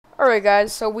Alright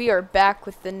guys, so we are back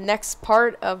with the next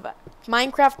part of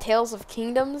Minecraft Tales of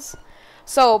Kingdoms.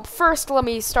 So first let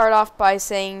me start off by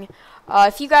saying,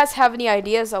 if you guys have any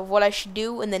ideas of what I should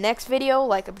do in the next video,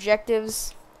 like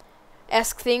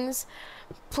objectives-esque things,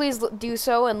 please do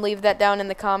so and leave that down in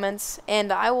the comments,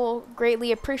 and I will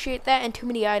greatly appreciate that. And too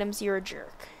many items, you're a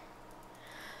jerk.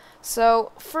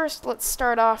 So first let's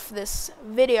start off this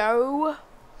video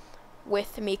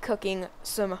with me cooking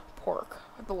some pork.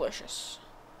 Delicious.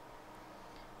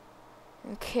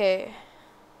 Okay.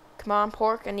 Come on,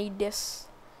 pork. I need this.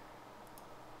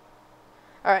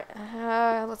 Alright.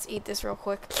 Let's eat this real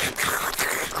quick.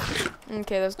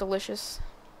 Okay, that's delicious.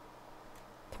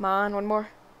 Come on, one more.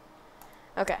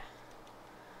 Okay.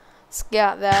 Let's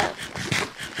get that.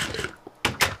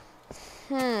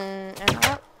 And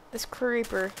this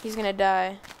creeper. He's gonna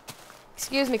die.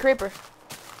 Excuse me, creeper.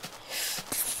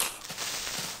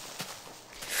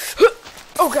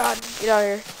 Oh god, get out of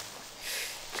here.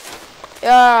 Get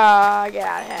out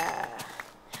of here.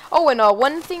 Oh, and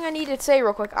one thing I need to say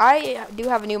real quick. I do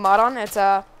have a new mod on. It's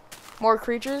more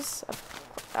creatures.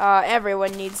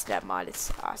 Everyone needs that mod.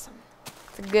 It's awesome.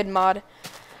 It's a good mod.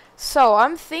 So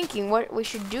I'm thinking what we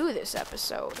should do this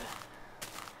episode.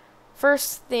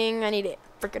 First thing, I need to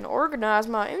freaking organize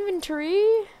my inventory.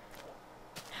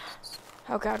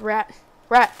 Oh god, rat.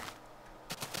 Rat.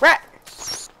 Rat.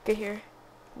 Get here.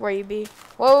 Where you be?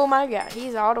 Whoa, my god,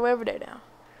 he's all the way over there now.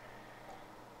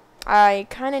 I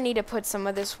kind of need to put some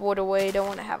of this wood away. Don't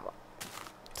want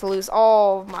to lose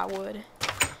all of my wood.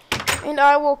 And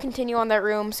I will continue on that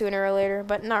room sooner or later,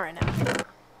 but not right now.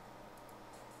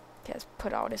 Okay, let's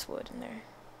put all this wood in there.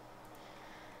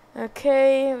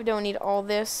 Okay, we don't need all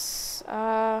this.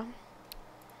 Put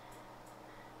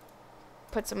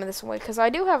some of this away, because I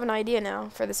do have an idea now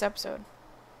for this episode.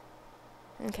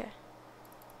 Okay.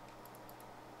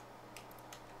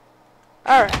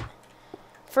 Alright.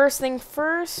 First things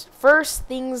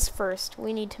first.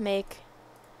 We need to make...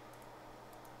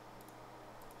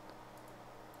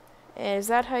 Is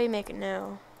that how you make it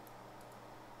now?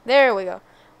 There we go.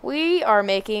 We are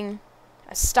making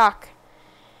a stock.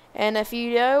 And if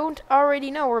you don't already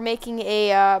know, we're making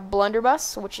a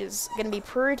blunderbuss, which is going to be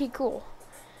pretty cool.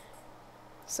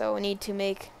 So we need to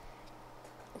make...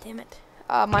 Damn it.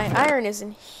 My iron is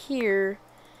in here.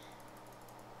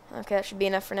 Okay, that should be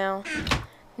enough for now.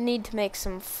 Need to make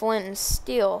some flint and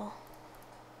steel.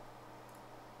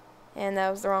 And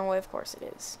that was the wrong way, of course it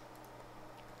is.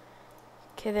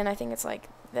 Okay, then I think it's like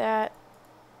that.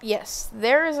 Yes,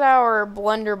 there is our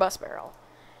blunderbuss barrel.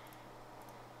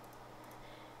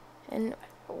 And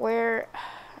where...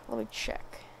 Let me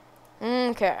check.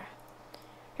 Okay.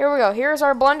 Here we go. Here's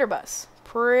our blunderbuss.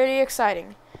 Pretty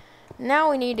exciting. Now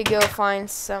we need to go find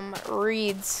some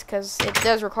reeds, because it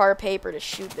does require paper to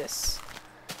shoot this.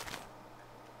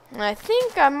 And I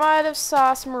think I might have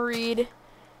saw some reed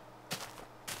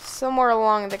somewhere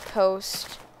along the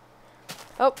coast.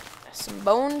 Oh, some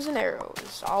bones and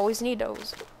arrows. Always need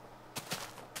those.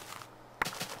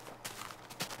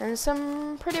 And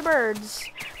some pretty birds.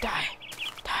 Die.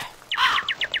 Die.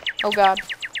 Oh god.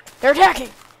 They're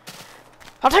attacking!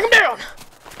 I'll take them down!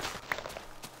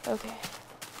 Okay.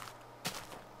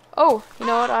 Oh, you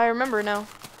know what? I remember now.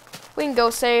 We can go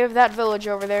save that village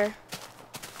over there.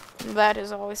 That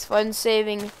is always fun,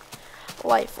 saving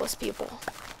lifeless people.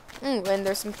 And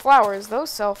there's some flowers.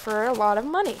 Those sell for a lot of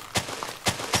money,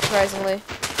 surprisingly.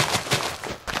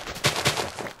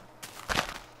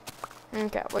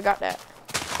 Okay, we got that.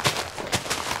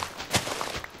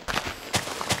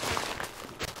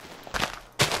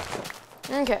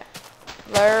 Okay,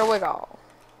 there we go.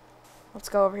 Let's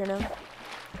go over here now.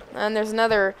 And there's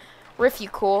another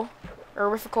Rifficle.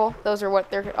 Those are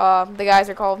what they're the guys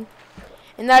are called.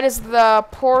 And that is the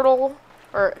portal,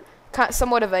 or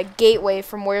somewhat of a gateway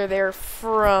from where they're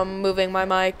from. Moving my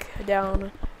mic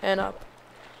down and up.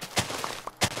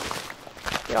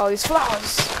 Get all these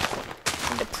flowers.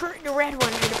 And the red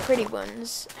ones are the pretty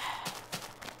ones.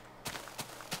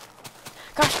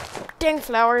 Gosh, dang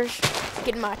flowers.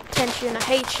 Getting my attention. I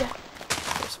hate you.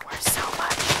 You're worth so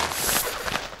much.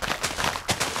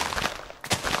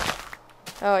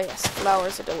 Oh yes,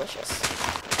 flowers are delicious.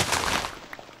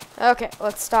 Okay,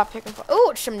 let's stop picking flowers.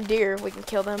 Oh, some deer. We can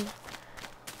kill them.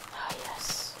 Oh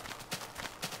yes.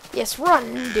 Yes,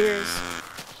 run, deers.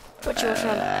 But you'll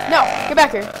run. No, get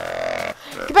back here.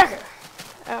 Get back here.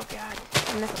 Oh god,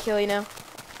 I'm gonna kill you now.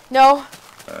 No,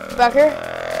 get back here.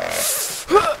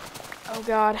 Oh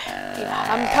god, yeah,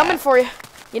 I'm coming for you.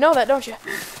 You know that, don't you?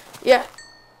 Yeah.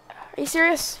 Are you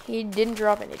serious? He didn't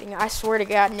drop anything. I swear to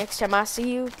god, next time I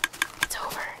see you, it's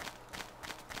over.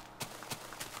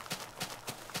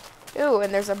 Ooh,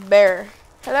 and there's a bear.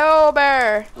 Hello,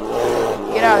 bear.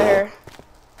 Get out of here.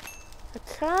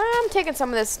 Okay, I'm taking some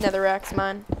of this netherrack's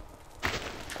mine.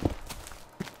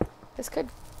 This could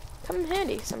come in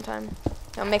handy sometime.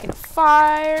 I'm making a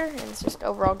fire, and it's just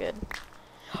overall good.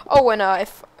 Oh, and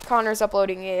if Connor's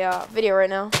uploading a video right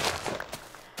now,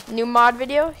 new mod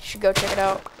video, you should go check it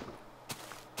out.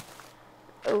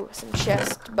 Oh, some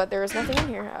chest, but there is nothing in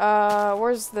here.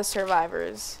 Where's the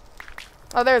survivors?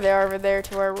 Oh, there they are over there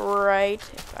to our right.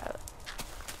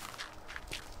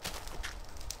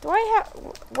 Do I have...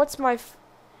 What's my...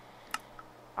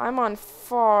 I'm on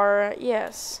far...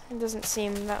 Yes, it doesn't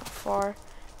seem that far.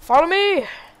 Follow me!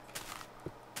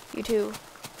 You too.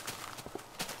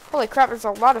 Holy crap, there's a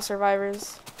lot of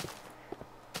survivors.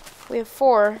 We have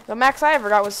 4. The max I ever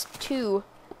got was 2.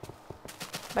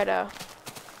 But,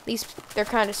 these... They're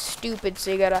kind of stupid,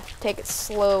 so you gotta take it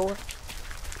slow.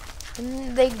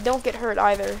 And they don't get hurt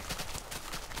either.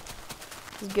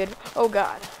 This is good. Oh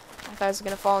god. I thought I was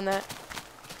gonna fall in that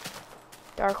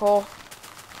dark hole.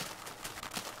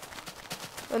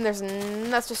 And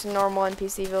that's just a normal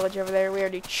NPC village over there. We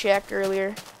already checked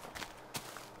earlier.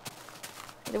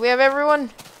 Do we have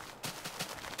everyone?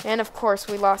 And of course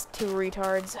we lost 2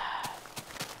 retards.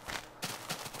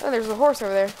 Oh, there's a horse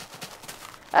over there.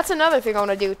 That's another thing I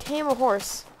want to do. Tame a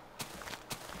horse.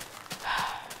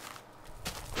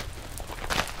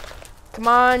 Come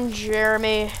on,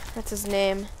 Jeremy. That's his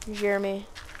name. Jeremy.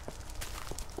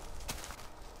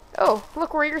 Oh,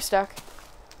 look where you're stuck.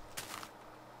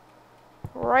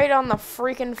 Right on the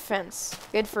freaking fence.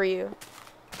 Good for you.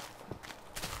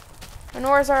 And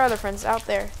where's our other friends? Out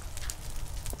there.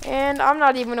 And I'm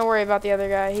not even gonna worry about the other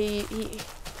guy.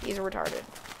 He's retarded.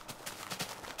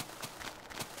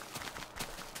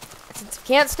 Since you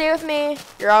can't stay with me,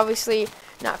 you're obviously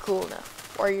not cool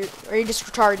enough. Or you're just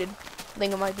retarded. I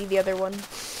think it might be the other one.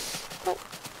 But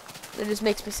it just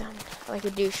makes me sound like a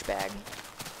douchebag.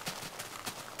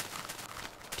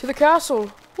 To the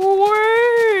castle.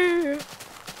 Away!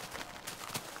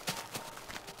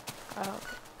 Oh,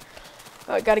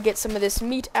 I gotta get some of this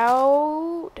meat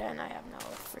out. And I have no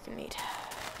freaking meat.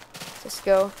 Let's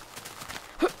go.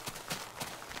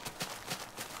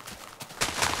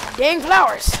 Dang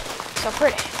flowers. So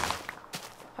pretty.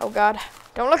 Oh god.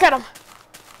 Don't look at them.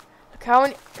 Look how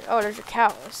many. Oh, there's your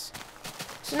cows.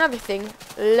 It's another thing.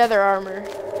 Leather armor.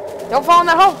 Don't fall in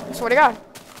that hole. I swear to god.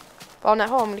 Fall in that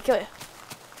hole, I'm gonna kill you.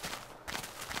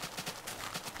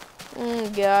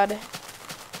 God. A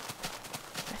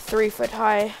 3-foot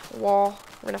high wall.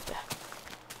 We're gonna have to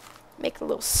make a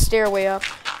little stairway up.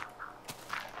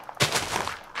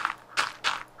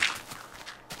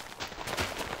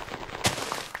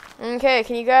 Okay,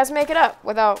 can you guys make it up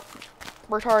without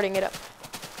retarding it up?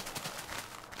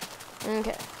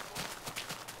 Okay.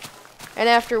 And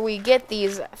after we get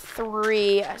these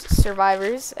 3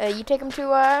 survivors, you take them to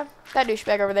that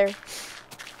douchebag over there.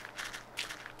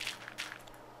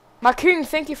 My king,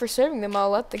 thank you for saving them.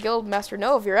 I'll let the guild master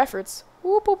know of your efforts.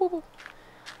 Whoop, whoop, whoop, whoop.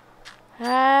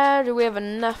 Do we have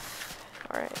enough?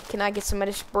 Alright, can I get some of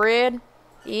this bread?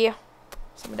 Yeah,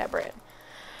 some of that bread.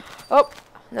 Oh,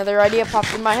 another idea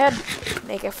popped in my head.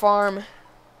 Make a farm.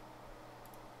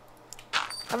 I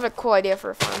have a cool idea for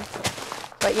a farm.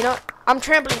 But you know what? I'm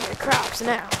trampling your crops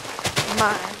now.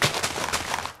 Mine.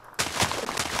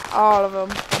 All of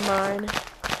them are mine.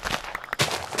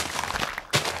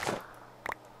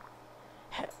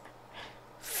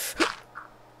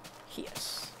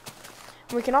 Yes.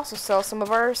 We can also sell some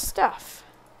of our stuff.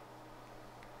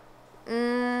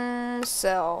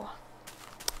 Sell.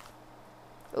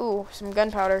 Ooh, some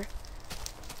gunpowder.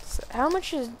 So how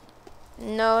much is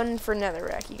none for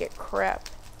netherrack? You get crap.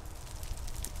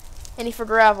 Any for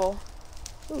gravel?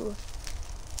 Ooh.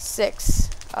 6.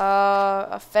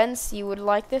 A fence, you would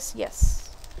like this? Yes.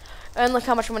 And look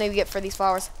how much money we get for these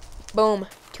flowers. Boom.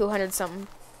 200 something.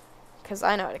 Because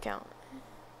I know how to count.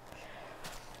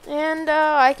 And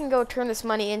I can go turn this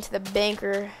money into the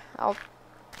banker. I'll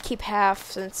keep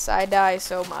half since I die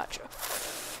so much.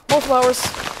 More flowers.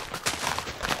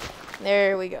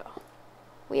 There we go.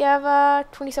 We have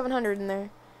 2,700 in there.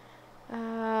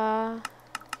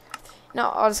 No,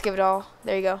 I'll just give it all.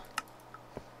 There you go.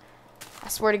 I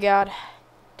swear to God,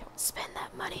 don't spend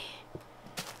that money.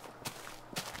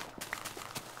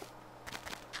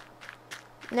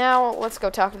 Now, let's go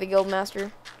talk to the guild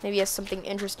master. Maybe he has something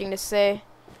interesting to say.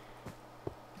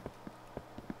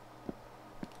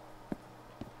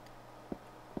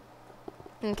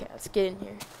 Okay, let's get in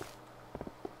here.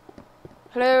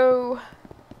 Hello?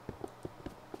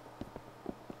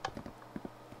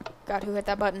 God, who hit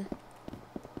that button?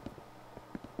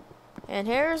 And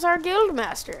here's our guild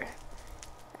master.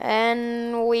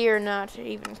 And we are not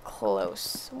even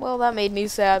close. Well, that made me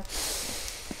sad.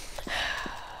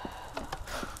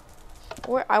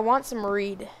 I want some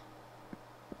reed.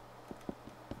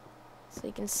 So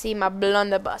you can see my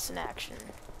blunderbuss in action.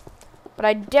 But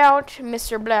I doubt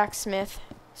Mr. Blacksmith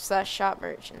 / shop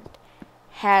merchant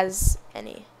has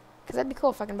any. Because that'd be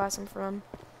cool if I can buy some from him.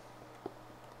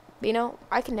 But you know,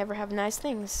 I can never have nice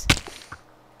things.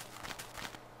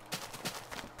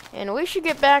 And we should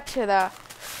get back to the...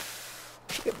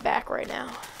 We should get back right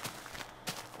now.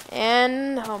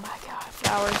 And, oh my god,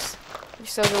 flowers. You're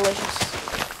so delicious.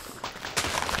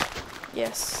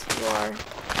 Yes, you are.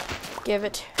 Give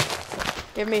it.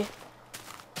 Give me.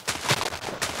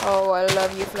 Oh, I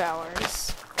love you,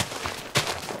 flowers.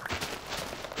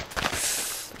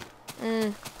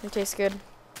 It tastes good.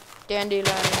 Dandelion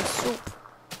soup.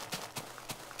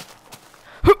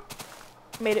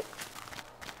 Made it.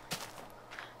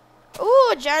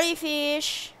 Ooh,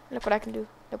 jellyfish. Look what I can do.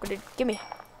 Look what it. Give me.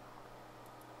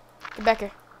 Get back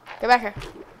here. Get back here.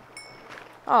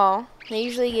 Oh, they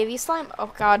usually give you slime.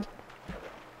 Oh god.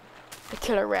 The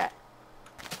killer rat.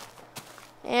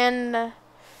 And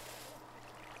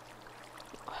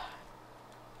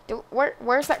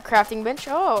where's that crafting bench?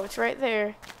 Oh, it's right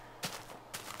there.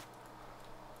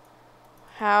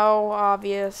 How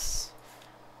obvious.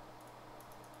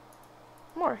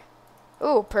 More.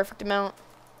 Ooh, perfect amount.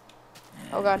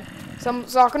 Oh god.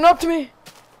 Someone's walking up to me.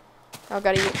 Oh,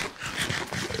 gotta eat.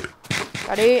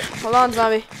 Gotta eat. Hold on,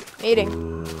 zombie. Eating.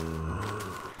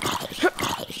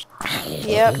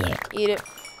 Yep, eat it.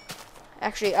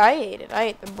 Actually, I ate it. I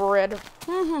ate the bread.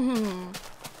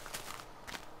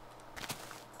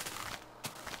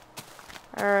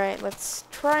 Alright, let's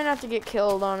try not to get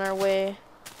killed on our way.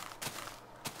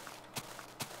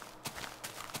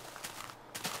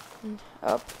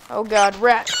 Up. Oh god,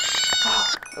 rat.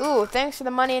 Ooh, thanks for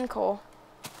the money and coal.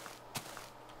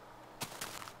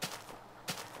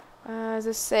 Is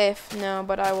this safe? No,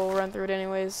 but I will run through it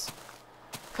anyways.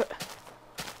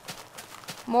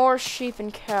 More sheep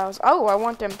and cows. Oh, I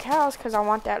want them cows because I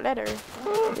want that leather.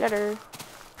 Leather.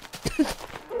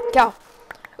 Cow.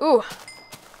 Ooh.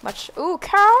 Much. Ooh,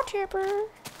 cow tipper.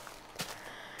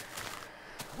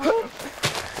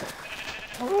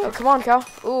 Oh, come on, cow.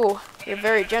 Ooh, you're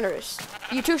very generous.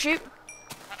 You too, sheep.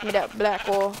 Give me that black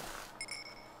wool.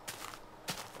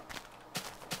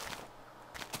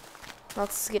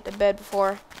 Let's get to bed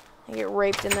before I get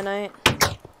raped in the night.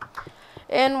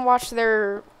 And watch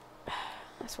their...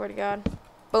 I swear to God.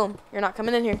 Boom. You're not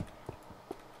coming in here.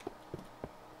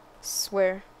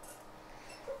 Swear.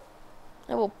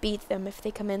 I will beat them if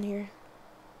they come in here.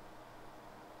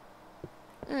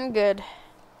 Good.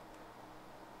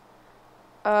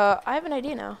 I have an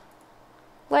idea now.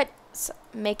 Let's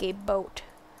make a boat.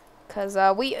 Because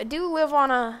we do live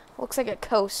on a... looks like a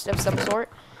coast of some sort.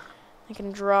 I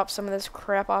can drop some of this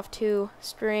crap off too.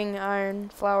 String, iron,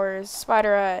 flowers,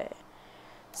 spider eye,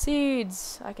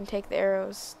 seeds. I can take the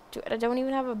arrows. I don't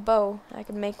even have a bow. I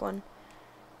can make one.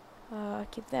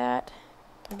 Keep that.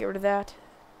 I'll get rid of that.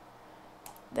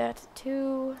 That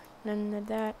too. None of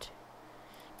that.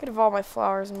 Get rid of all my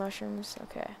flowers and mushrooms.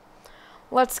 Okay.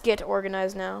 Let's get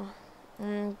organized now.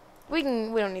 We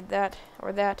don't need that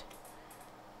or that.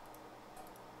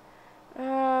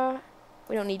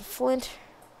 We don't need flint.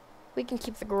 We can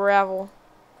keep the gravel.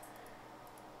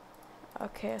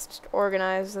 Okay, let's just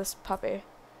organize this puppy.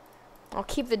 I'll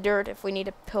keep the dirt if we need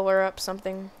to pillar up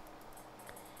something.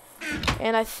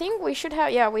 And I think we should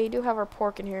have... yeah, we do have our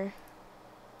pork in here.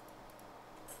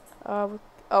 Oh,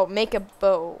 make a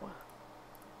bow.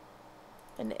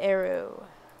 An arrow.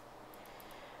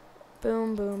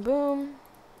 Boom, boom, boom.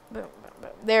 Boom, boom,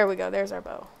 boom. There we go. There's our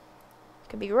bow.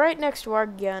 Could be right next to our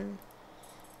gun.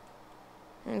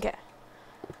 Okay.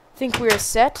 Think we are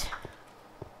set.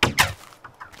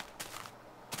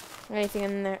 Anything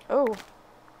in there? Oh,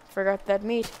 forgot that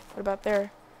meat. What about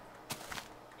there?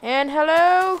 And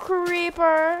hello,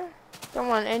 creeper. Don't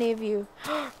want any of you.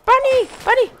 Bunny,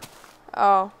 bunny.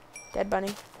 Oh, dead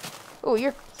bunny. Oh,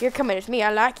 you're coming with me.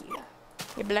 I like you.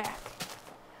 You're black.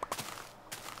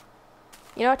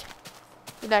 You know what?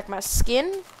 You like my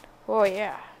skin? Oh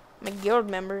yeah, I'm a guild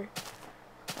member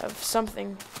of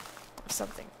something.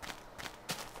 Something.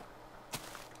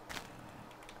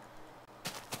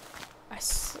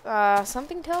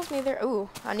 Something tells me there. Ooh,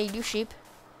 I need you, sheep.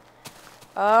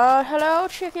 Hello,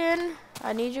 chicken.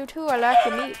 I need you too. I like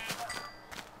the meat.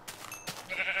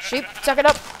 Sheep, suck it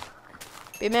up.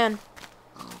 Be a man.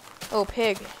 Oh,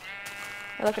 pig.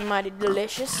 You're looking mighty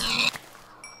delicious.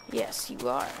 Yes, you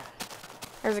are.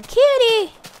 There's a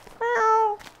kitty.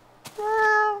 Meow.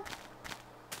 Meow.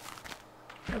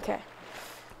 Okay.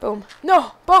 Boom.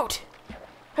 No! Boat!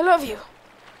 I love you!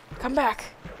 Come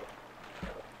back.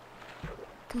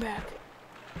 Come back.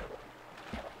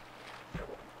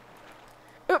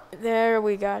 Oh, there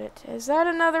we got it. Is that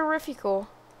another rifficle?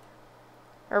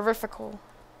 Or rifficle?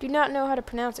 Do not know how to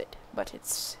pronounce it, but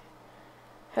it's...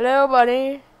 Hello,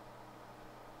 buddy.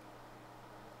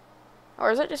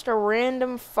 Or is it just a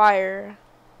random fire?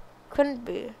 Couldn't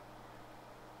be.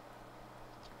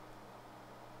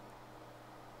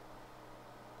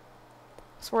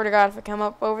 Swear to God, if I come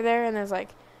up over there and there's like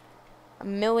a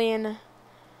million...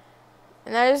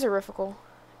 And that is a rifficle.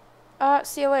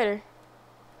 See you later.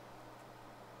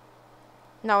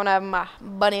 Not when I have my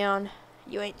bunny on.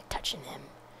 You ain't touching him.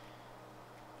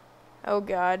 Oh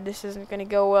God, this isn't gonna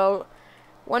go well.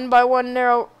 One by one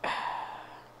narrow.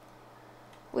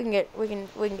 We can get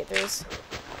through this.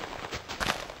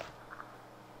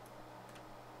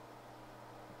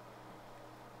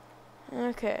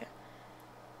 Okay.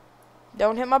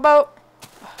 Don't hit my boat.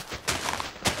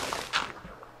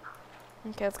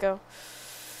 Okay, let's go.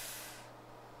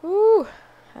 Woo!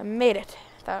 I made it.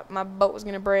 Thought my boat was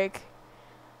gonna break.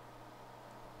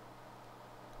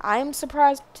 I'm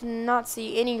surprised to not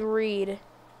see any reed.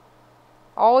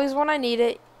 Always when I need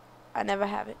it, I never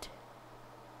have it.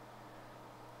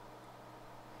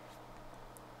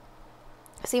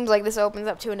 Seems like this opens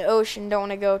up to an ocean. Don't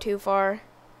want to go too far.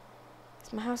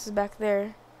 My house is back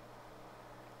there.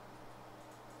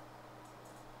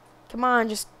 Come on,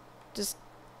 just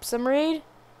some reed.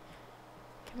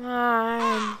 Come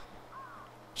on.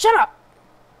 Shut up!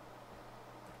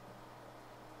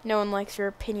 No one likes your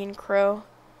opinion, Crow.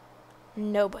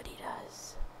 Nobody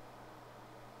does.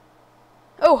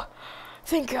 Oh,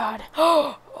 thank God.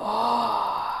 Oh,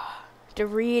 the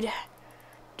reed.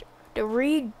 The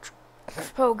reed.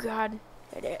 Oh God,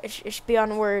 it's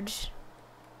beyond words.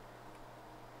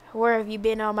 Where have you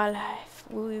been all my life?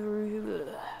 I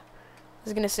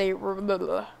was gonna say,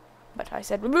 but I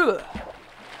said,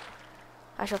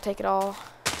 I shall take it all.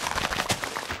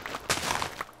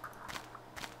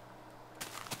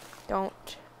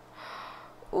 Don't.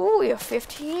 Ooh, we have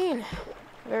 15.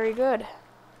 Very good.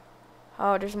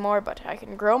 Oh, there's more, but I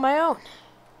can grow my own.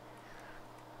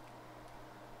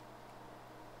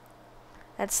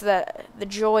 That's the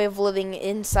joy of living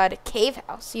inside a cave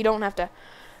house. You don't have to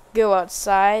go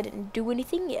outside and do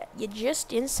anything yet. You're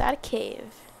just inside a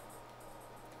cave.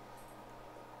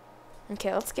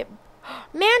 Okay, let's get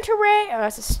manta ray. Oh,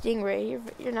 that's a stingray.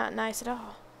 You're not nice at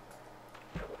all.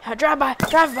 Drive by.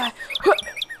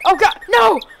 Oh God,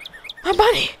 no! My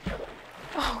bunny.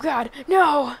 Oh God,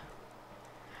 no!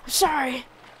 I'm sorry.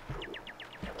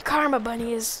 Karma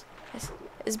bunny is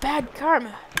bad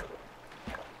karma.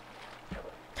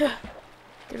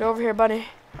 Get over here, bunny.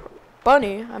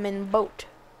 Bunny, I'm in boat.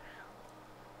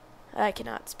 I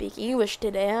cannot speak English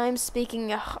today. I'm speaking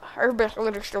it's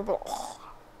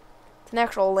an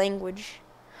actual language.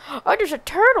 Oh, there's a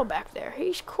turtle back there.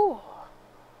 He's cool.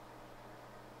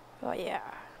 Oh yeah.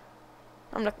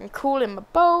 I'm looking cool in my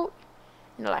boat,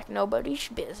 and like nobody's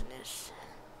business.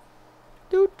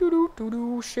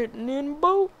 Sitting in a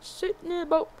boat, sitting on a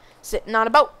boat, sitting on a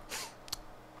boat,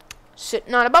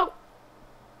 sitting on a boat,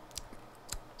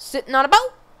 sitting on a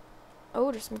boat.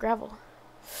 Oh, there's some gravel.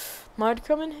 Mud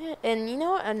coming in. And you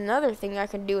know what? Another thing I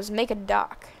can do is make a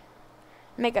dock.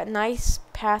 Make a nice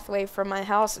pathway from my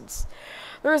house.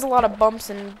 There's a lot of bumps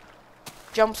and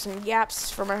jumps and gaps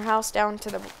from our house down to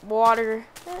the water.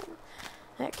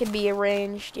 That could be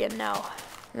arranged, you know.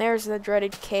 And there's the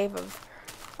dreaded cave of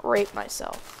rape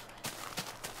myself.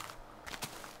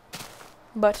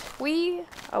 But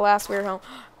alas, we're home.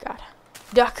 God,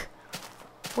 duck.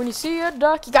 When you see a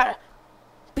duck, you gotta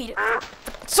beat it.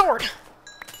 Sword.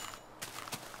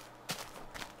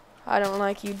 I don't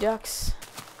like you ducks.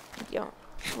 You don't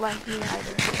like me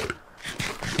either.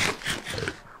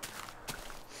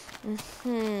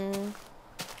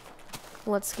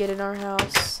 Let's get in our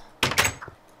house.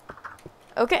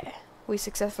 Okay. We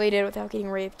successfully did it without getting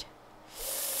raped.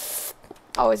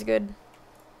 Always good.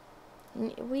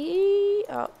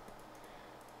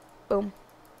 Boom.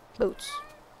 Boots.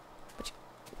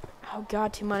 Oh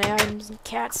God, too many items and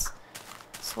cats.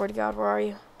 Swear to God, where are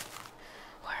you?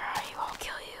 Where are you? I'll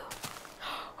kill you.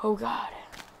 Oh God.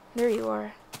 There you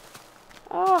are.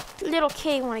 Oh, little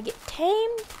kid, you wanna get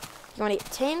tamed? You wanna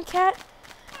get tamed, cat?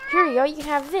 Here you go, you can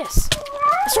have this.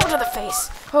 A sword to the face.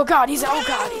 Oh God, he's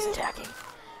attacking.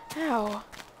 Ow.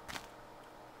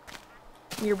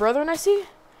 Your brother, I see?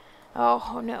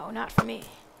 Oh no, not for me.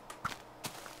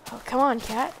 Oh, come on,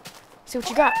 cat. See what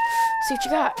you got. See what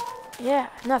you got. Yeah,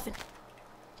 nothing.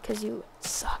 'Cause you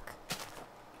suck.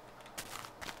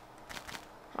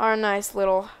 Our nice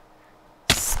little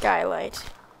skylight.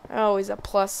 Always a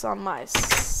plus on my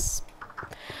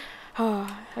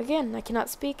again, I cannot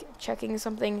speak. Checking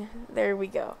something. There we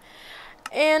go.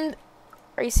 And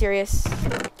are you serious?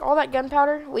 All that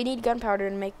gunpowder? We need gunpowder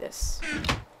to make this.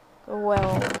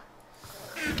 Well,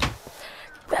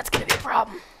 that's gonna be a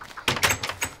problem.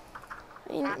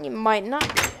 I mean, you might not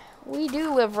be. We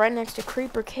do live right next to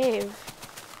Creeper Cave.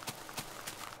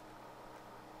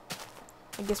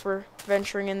 I guess we're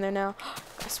venturing in there now.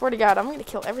 I swear to God, I'm gonna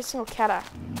kill every single cat I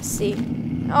see.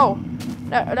 Oh,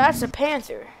 that's a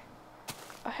panther.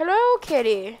 Hello,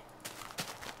 kitty.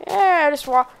 Yeah, just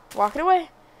walking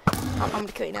away. I'm gonna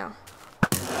kill you now.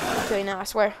 I'm gonna kill you now, I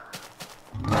swear.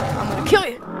 I'm gonna kill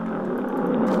you.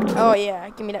 Oh yeah,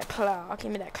 give me that claw.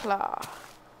 Give me that claw.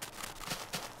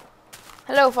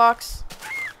 Hello, fox.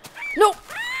 Nope.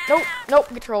 Nope.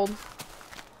 Nope. Get trolled.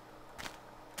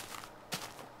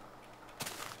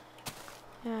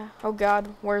 Yeah. Oh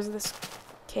God, where's this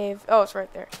cave? Oh, it's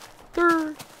right there.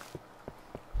 Durr.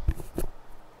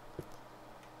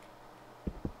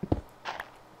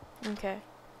 Okay.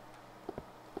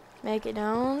 Make it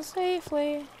down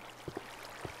safely.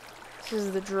 This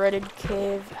is the dreaded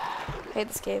cave. I hate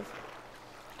this cave.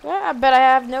 Yeah, I bet I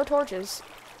have no torches.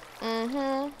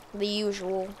 The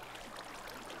usual.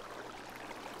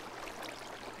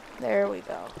 There we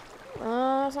go.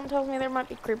 Something tells me there might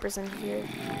be creepers in here.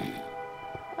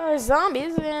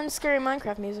 Zombies and scary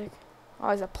Minecraft music.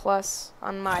 Always a plus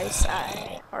on my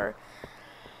side. Or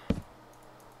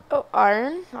oh,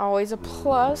 iron. Always a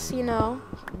plus, you know.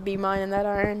 Be mining that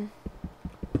iron.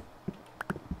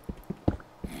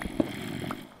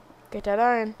 Get that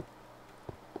iron.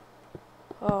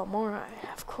 Oh, more iron,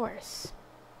 of course.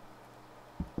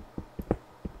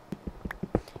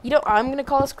 You know, I'm gonna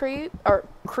call this cave. I'm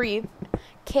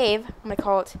gonna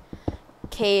call it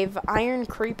Cave Iron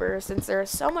Creeper, since there's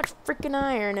so much freaking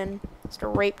iron and just a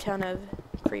rape ton of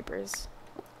creepers.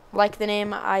 Like the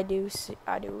name, I do.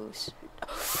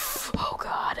 Oh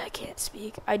God, I can't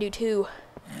speak. I do too.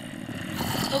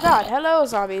 Oh God, hello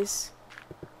zombies.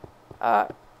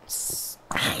 Hacked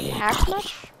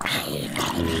much?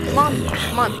 Come on,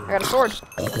 I got a sword.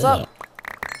 What's up?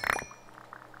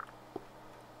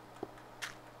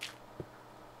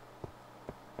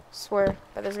 Swear,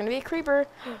 but there's gonna be a creeper.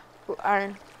 Ooh,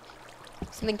 iron.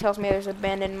 Something tells me there's an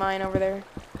abandoned mine over there.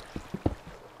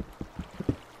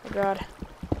 Oh God.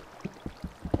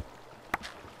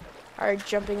 Alright,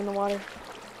 jumping in the water.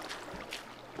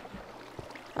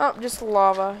 Oh, just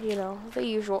lava, you know, the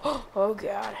usual. Oh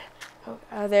God.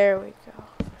 Oh, there we go.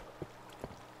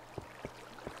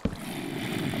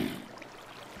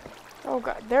 Oh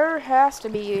God, there has to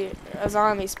be a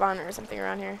zombie spawner or something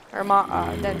around here. Or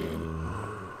then.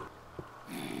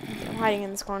 I'm hiding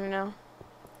in this corner now.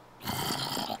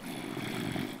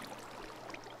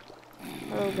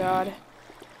 Oh God.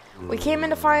 We came in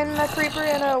to find the creeper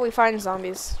and we find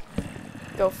zombies.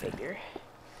 Go figure.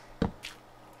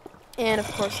 And of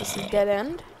course this is a dead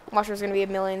end. Watch, there's gonna be a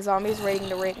million zombies waiting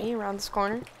to rape me around this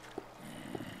corner.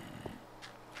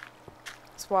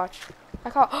 Let's watch. I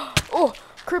call. Oh,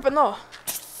 creeper, no.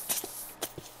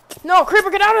 No, creeper,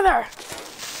 get out of there.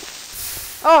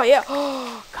 Oh yeah.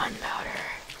 Oh, gunpowder.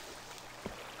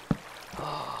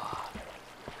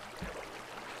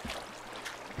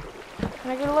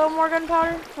 Can I get a little more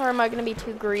gunpowder? Or am I going to be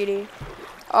too greedy?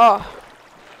 Oh.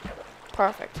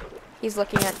 Perfect. He's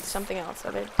looking at something else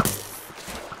of it.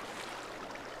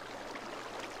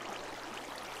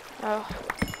 Oh.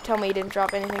 Tell me he didn't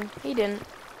drop anything. He didn't.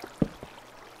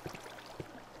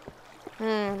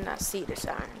 Now see the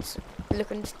signs.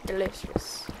 Looking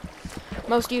delicious.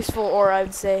 Most useful ore, I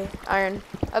would say. Iron.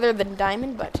 Other than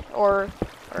diamond, but or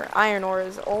iron ore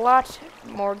is a lot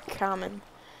more common.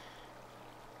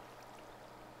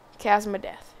 Chasm of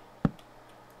death.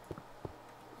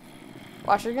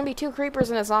 Watch, there's gonna be 2 creepers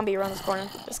and a zombie around this corner.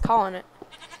 Just calling it.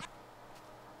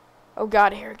 Oh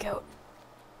God, here a goat.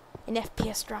 An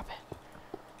FPS drop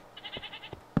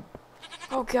it.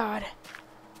 Oh God.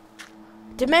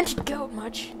 Demented goat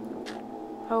much.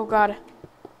 Oh God.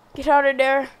 Get out of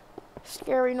there.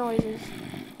 Scary noises.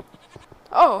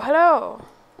 Oh, hello.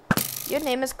 Your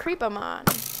name is Creepermon.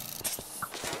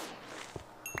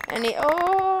 And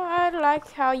oh, I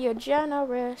like how you're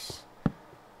generous.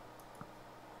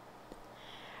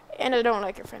 And I don't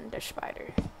like your friend, the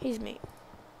spider. He's mean.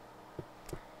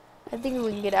 I think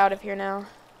we can get out of here now.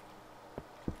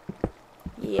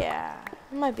 Yeah,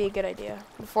 it might be a good idea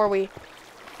before we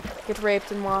get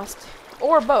raped and lost.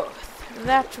 Or both.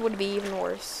 That would be even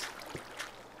worse.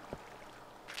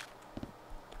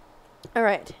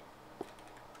 Alright.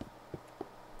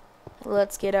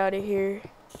 Let's get out of here.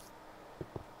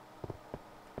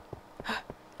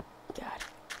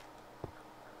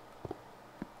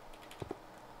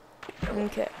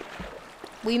 Okay.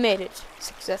 We made it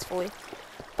successfully.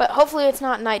 But hopefully it's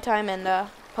not nighttime and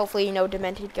hopefully no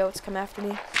demented goats come after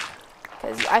me.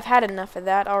 Because I've had enough of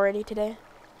that already today.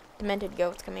 Demented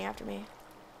goats coming after me.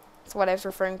 That's what I was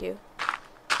referring to.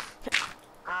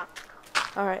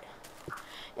 Alright.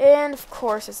 And of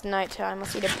course it's nighttime.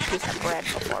 Let's eat a piece of bread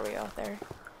before we go out there.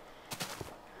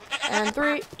 And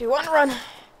 3, 2, 1, run!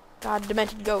 God,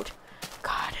 demented goat.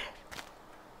 God.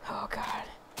 Oh God.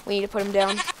 We need to put him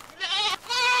down.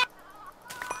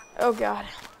 Oh God.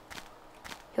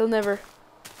 He'll never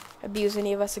abuse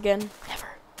any of us again. Never.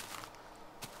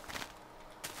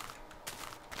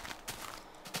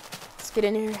 Let's get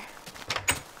in here.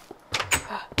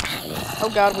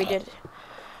 Oh God, we did it.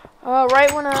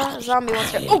 Right when a zombie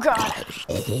wants to... Oh God!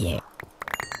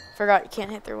 Forgot you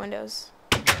can't hit through windows.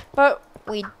 But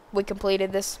we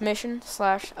completed this mission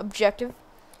 / objective.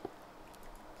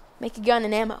 Make a gun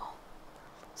and ammo.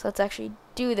 So let's actually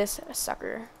do this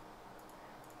sucker.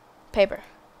 Paper.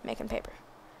 Making paper.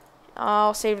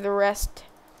 I'll save the rest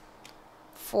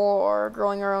for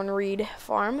growing our own reed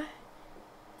farm.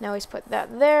 Now he's put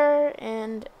that there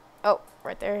and... Oh,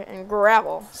 right there. And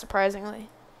gravel, surprisingly.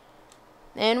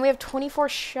 And we have 24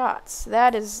 shots.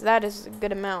 That is a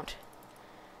good amount.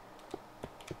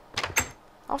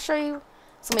 I'll show you.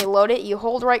 So let me load it. You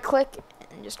hold right click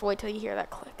and just wait till you hear that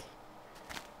click.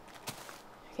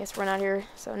 I guess we're not here,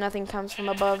 so nothing comes from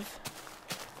above.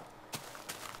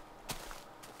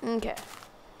 Okay.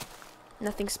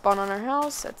 Nothing spawned on our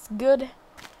house. That's good.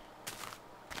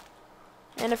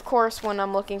 And of course, when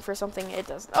I'm looking for something, it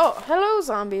does. Oh, hello,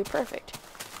 zombie. Perfect.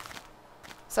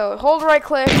 So hold right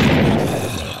click.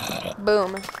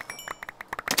 Boom.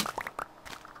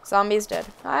 Zombie's dead.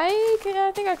 I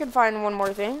think I could find one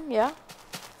more thing. Yeah.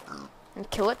 And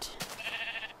kill it.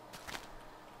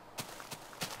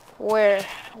 Where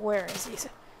is he?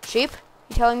 Sheep?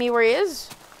 You telling me where he is?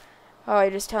 Oh, you're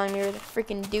just telling me where the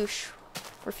freaking douche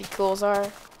cools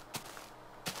are.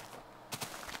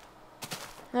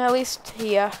 At least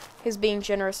he's being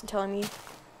generous and telling me.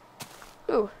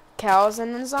 Ooh, cows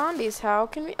and then zombies. How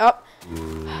can we? Oh,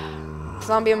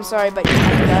 zombie. I'm sorry, but you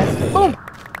have to die. Boom.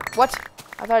 What?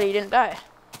 I thought he didn't die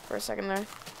for a second there.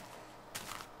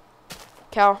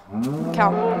 Cow.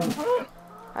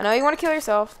 I know you want to kill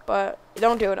yourself, but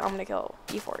don't do it. I'm gonna kill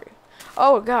you for you.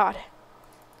 Oh God.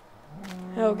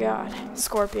 Oh God.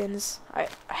 Scorpions. I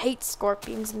hate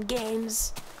scorpions in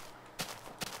games.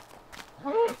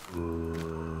 Oh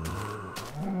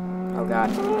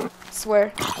God.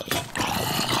 Swear.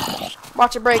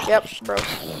 Watch it break. Yep, broke.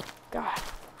 God.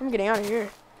 I'm getting out of here.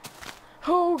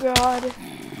 Oh God.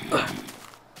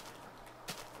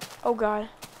 Oh God.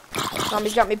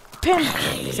 Zombie's got me pinned.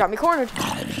 He's got me cornered.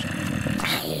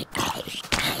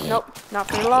 Nope, not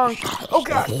for long. Oh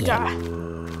God, die.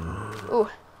 Ooh.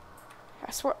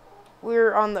 I swear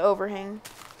we're on the overhang.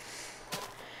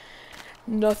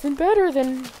 Nothing better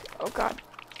than... Oh God.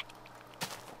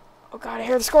 Oh God, I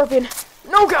hear the scorpion.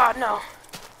 No God, no.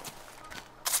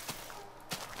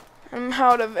 I'm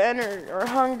out of energy or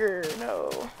hunger,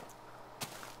 no.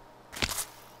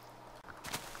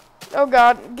 Oh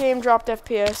God, game dropped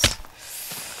FPS.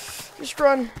 Just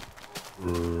run.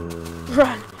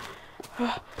 Run.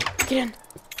 Get in.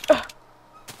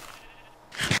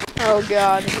 Oh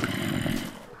God.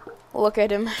 Look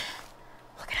at him.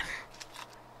 Look at him.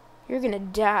 You're gonna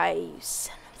die, you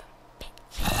son of a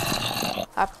bitch.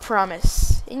 I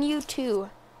promise. And you too,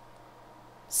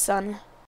 son.